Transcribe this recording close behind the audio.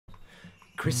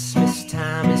Christmas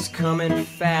time is coming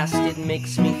fast, it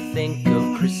makes me think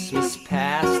of Christmas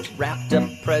past. Wrapped up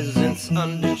presents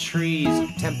under trees,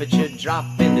 temperature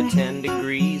dropping to 10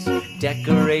 degrees.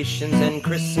 Decorations and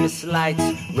Christmas lights,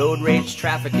 road rage,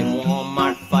 traffic and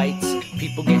Walmart fights.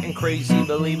 People getting crazy,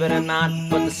 believe it or not,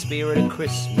 but the spirit of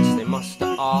Christmas they must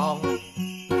have all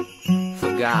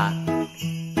forgot.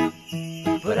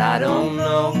 But I don't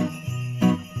know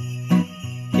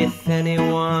if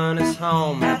anyone is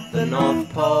home at the North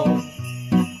Pole.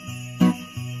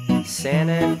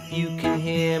 Santa, if you can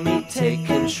hear me, take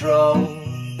control.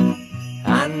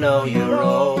 I know you're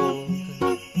old.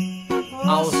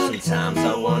 Oh, sometimes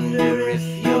I wonder if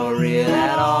you're real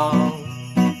at all.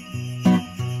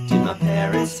 Did my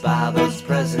parents buy those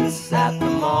presents at the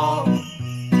mall?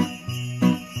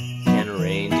 Can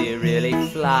reindeer really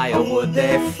fly, or would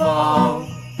they fall?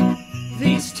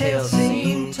 These tales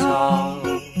seem tall.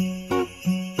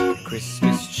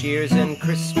 Christmas cheers and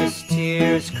Christmas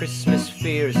tears, Christmas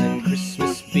fears and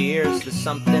Christmas beers. There's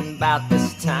something about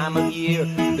this time of year,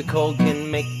 the cold can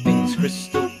make things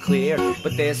crystal clear.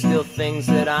 But there's still things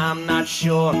that I'm not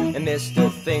sure, and there's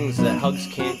still things that hugs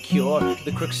can't cure.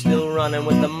 The crook's still running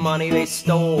with the money they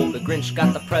stole. The Grinch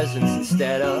got the presents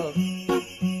instead of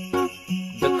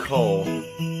the coal.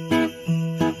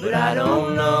 But I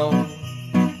don't know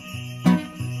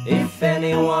if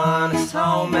anyone is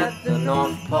home at the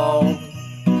North Pole.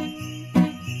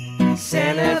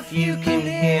 Santa, if you can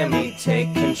hear me,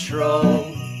 take control.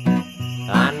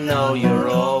 I know you're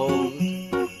old.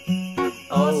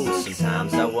 Oh,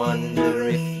 sometimes I wonder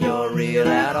if you're real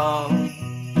at all.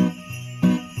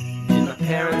 Did my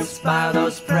parents buy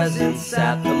those presents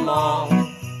at the mall?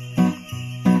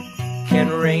 Can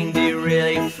reindeer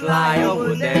really fly, or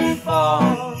would they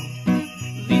fall?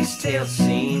 These tales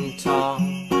seem tall.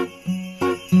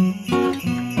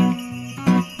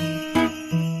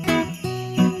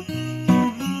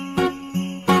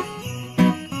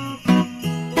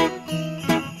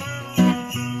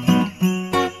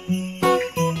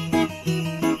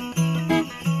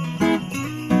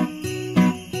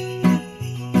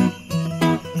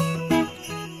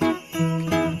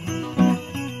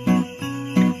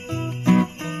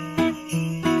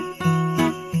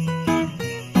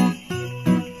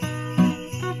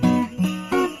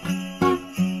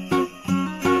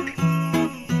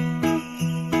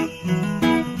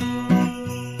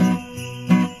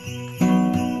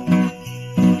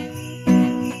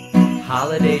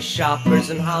 Holiday shoppers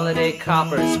and holiday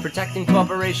coppers, protecting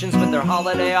corporations with their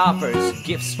holiday offers.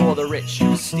 Gifts for the rich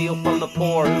who steal from the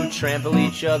poor, who trample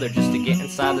each other just to get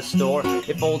inside the store.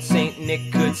 If old Saint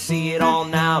Nick could see it all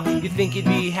now, you think he'd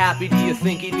be happy? Do you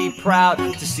think he'd be proud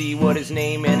to see what his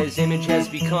name and his image has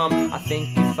become? I think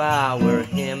if I were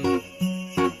him,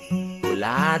 well,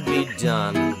 I'd be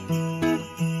done.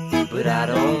 But I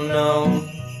don't know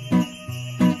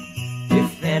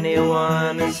if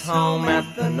anyone is home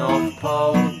at the North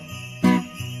Pole.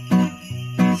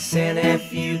 Santa,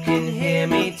 if you can hear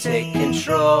me, take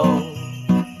control.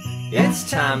 It's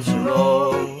time to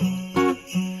roll.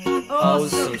 Oh,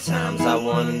 sometimes I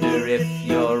wonder if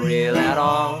you're real at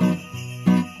all.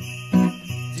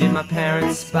 Did my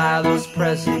parents buy those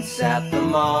presents at the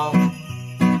mall?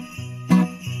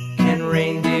 Can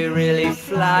reindeer really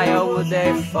fly, or would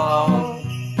they fall?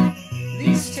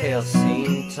 These tales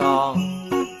seem tall.